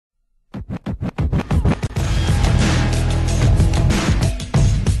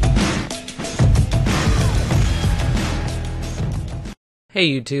Hey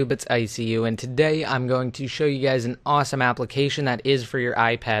YouTube, it's ICU, and today I'm going to show you guys an awesome application that is for your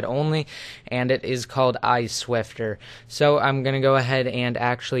iPad only, and it is called iSwifter. So I'm going to go ahead and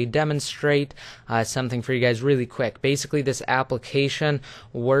actually demonstrate something for you guys really quick. Basically, this application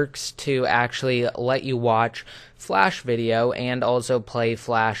works to actually let you watch Flash video and also play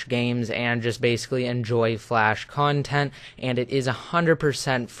Flash games and just basically enjoy Flash content, and it is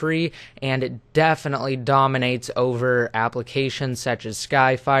 100% free, and it definitely dominates over applications such as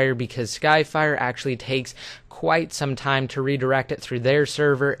Skyfire, because Skyfire actually takes quite some time to redirect it through their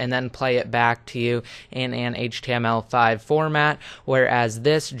server and then play it back to you in an HTML5 format, whereas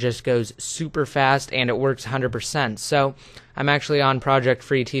this just goes super fast and it works 100%. So I'm actually on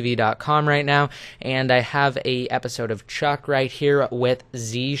projectfreetv.com right now, and I have a episode of Chuck right here with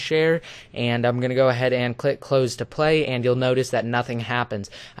Z-Share, and I'm going to go ahead and click close to play, and you'll notice that nothing happens.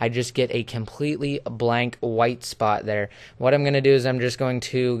 I just get a completely blank white spot there. What I'm going to do is I'm just going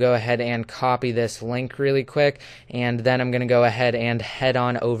to go ahead and copy this link really quick, and then I'm going to go ahead and head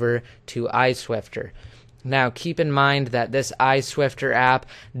on over to iSwifter. Now, keep in mind that this iSwifter app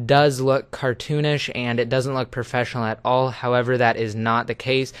does look cartoonish and it doesn't look professional at all. However, that is not the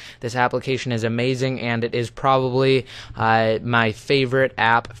case. This application is amazing, and it is probably my favorite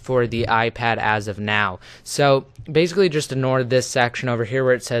app for the iPad as of now. So basically just ignore this section over here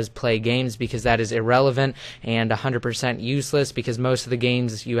where it says play games, because that is irrelevant and 100% useless, because most of the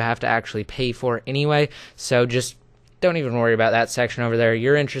games you have to actually pay for anyway. So just don't even worry about that section over there.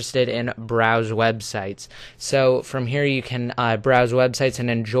 You're interested in browse websites. So from here you can browse websites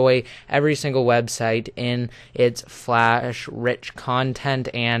and enjoy every single website in its Flash-rich content.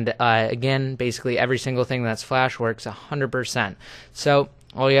 And again, basically every single thing that's Flash works 100%. So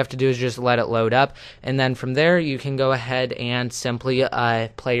all you have to do is just let it load up, and then from there you can go ahead and simply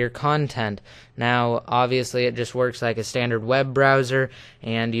play your content. Now, obviously it just works like a standard web browser,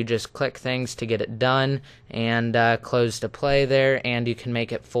 and you just click things to get it done, and close to play there, and you can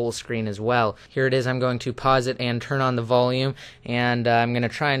make it full screen as well. Here it is. I'm going to pause it and turn on the volume, and I'm going to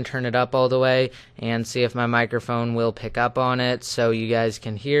try and turn it up all the way and see if my microphone will pick up on it, so you guys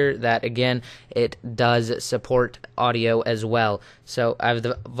can hear that. Again, it does support audio as well. So I have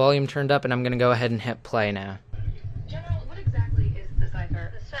the volume turned up, and I'm going to go ahead and hit play now. General, what exactly is the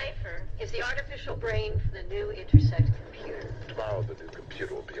Skyfire? The Skyfire is the artificial brain for the new Intersect computer. Tomorrow the new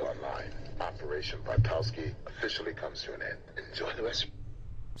computer will be online. Operation Bartowski officially comes to an end. Enjoy the rest.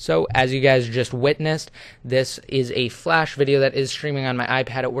 So, as you guys just witnessed, this is a Flash video that is streaming on my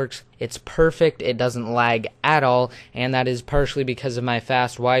iPad. It works. It's perfect. It doesn't lag at all, and that is partially because of my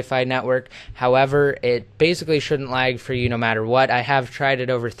fast Wi-Fi network. However, it basically shouldn't lag for you no matter what. I have tried it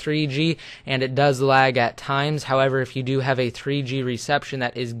over 3G, and it does lag at times. However, if you do have a 3G reception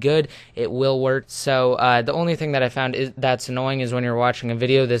that is good, it will work. So, the only thing that I found that's annoying is when you're watching a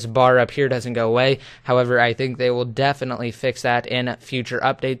video, this bar up here doesn't go away. However, I think they will definitely fix that in future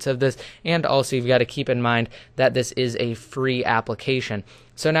updates of this, and also you've got to keep in mind that this is a free application.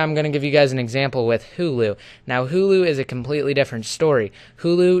 So now I'm going to give you guys an example with Hulu. Now Hulu is a completely different story.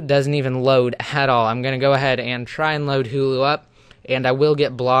 Hulu doesn't even load at all. I'm going to go ahead and try and load Hulu up, and I will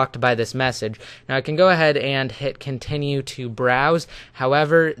get blocked by this message. Now I can go ahead and hit continue to browse.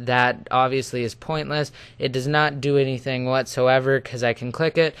 However, that obviously is pointless. It does not do anything whatsoever because I can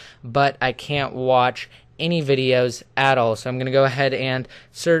click it, but I can't watch any videos at all. So I'm going to go ahead and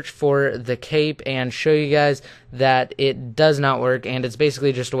search for the cape and show you guys that it does not work, and it's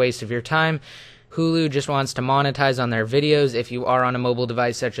basically just a waste of your time. Hulu just wants to monetize on their videos if you are on a mobile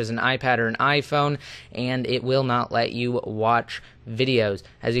device such as an iPad or an iPhone, and it will not let you watch videos.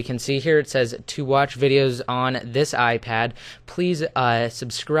 As you can see here, it says to watch videos on this iPad, please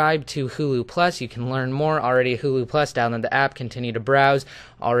subscribe to Hulu Plus. You can learn more. Already Hulu Plus, download the app, continue to browse,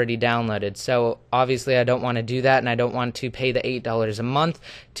 already downloaded. So obviously I don't want to do that, and I don't want to pay the $8 a month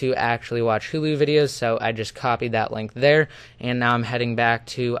to actually watch Hulu videos, so I just copied that link there, and now I'm heading back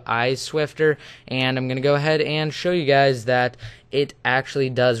to iSwifter, and I'm going to go ahead and show you guys that it actually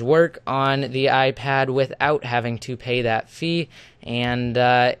does work on the iPad without having to pay that fee, and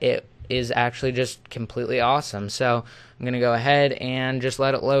it is actually just completely awesome. So I'm going to go ahead and just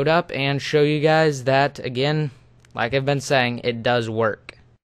let it load up and show you guys that, again, like I've been saying, it does work.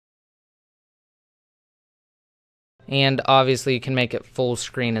 And obviously you can make it full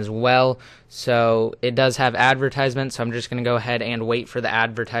screen as well. So it does have advertisements, so I'm just going to go ahead and wait for the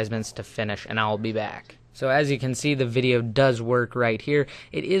advertisements to finish, and I'll be back. So as you can see, the video does work right here.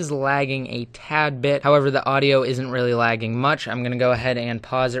 It is lagging a tad bit. However, the audio isn't really lagging much. I'm going to go ahead and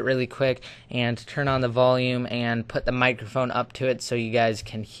pause it really quick and turn on the volume and put the microphone up to it so you guys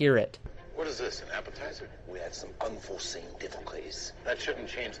can hear it. What is this, an appetizer? We had had some unforeseen difficulties. That shouldn't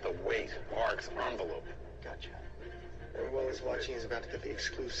change the weight, Mark's envelope. Gotcha. Everyone is watching is about to get the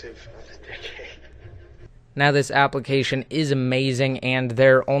exclusive of the decade. Now this application is amazing, and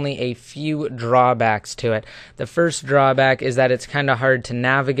there are only a few drawbacks to it. The first drawback is that it's kind of hard to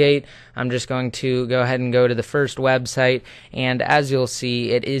navigate. I'm just going to go ahead and go to the first website, and as you'll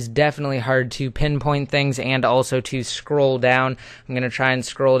see, it is definitely hard to pinpoint things and also to scroll down. I'm going to try and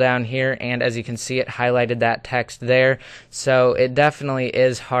scroll down here, and as you can see, it highlighted that text there. So it definitely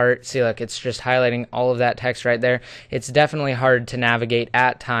is hard. See, look, it's just highlighting all of that text right there. It's definitely hard to navigate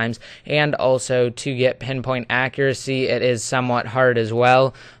at times, and also to get pinpoint accuracy, it is somewhat hard as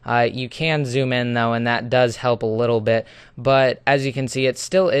well. You can zoom in though, and that does help a little bit, but as you can see, it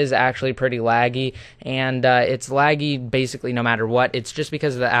still is actually pretty laggy, and it's laggy basically no matter what. It's just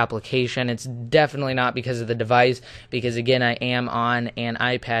because of the application. It's definitely not because of the device, because again, I am on an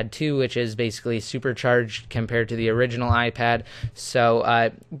iPad 2, which is basically supercharged compared to the original iPad.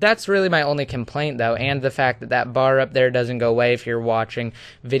 So that's really my only complaint though, and the fact that that bar up there doesn't go away if you're watching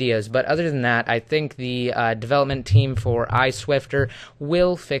videos. But other than that, I think the development team for iSwifter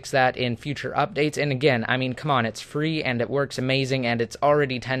will fix that in future updates. And again, I mean, come on, it's free and it works amazing, and it's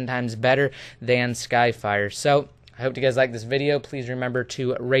already 10 times better than Skyfire. So I hope you guys like this video. Please remember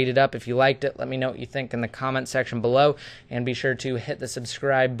to rate it up if you liked it. Let me know what you think in the comment section below, and be sure to hit the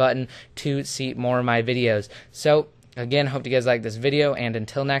subscribe button to see more of my videos. So again, hope you guys like this video, and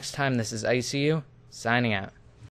until next time, this is ICU signing out.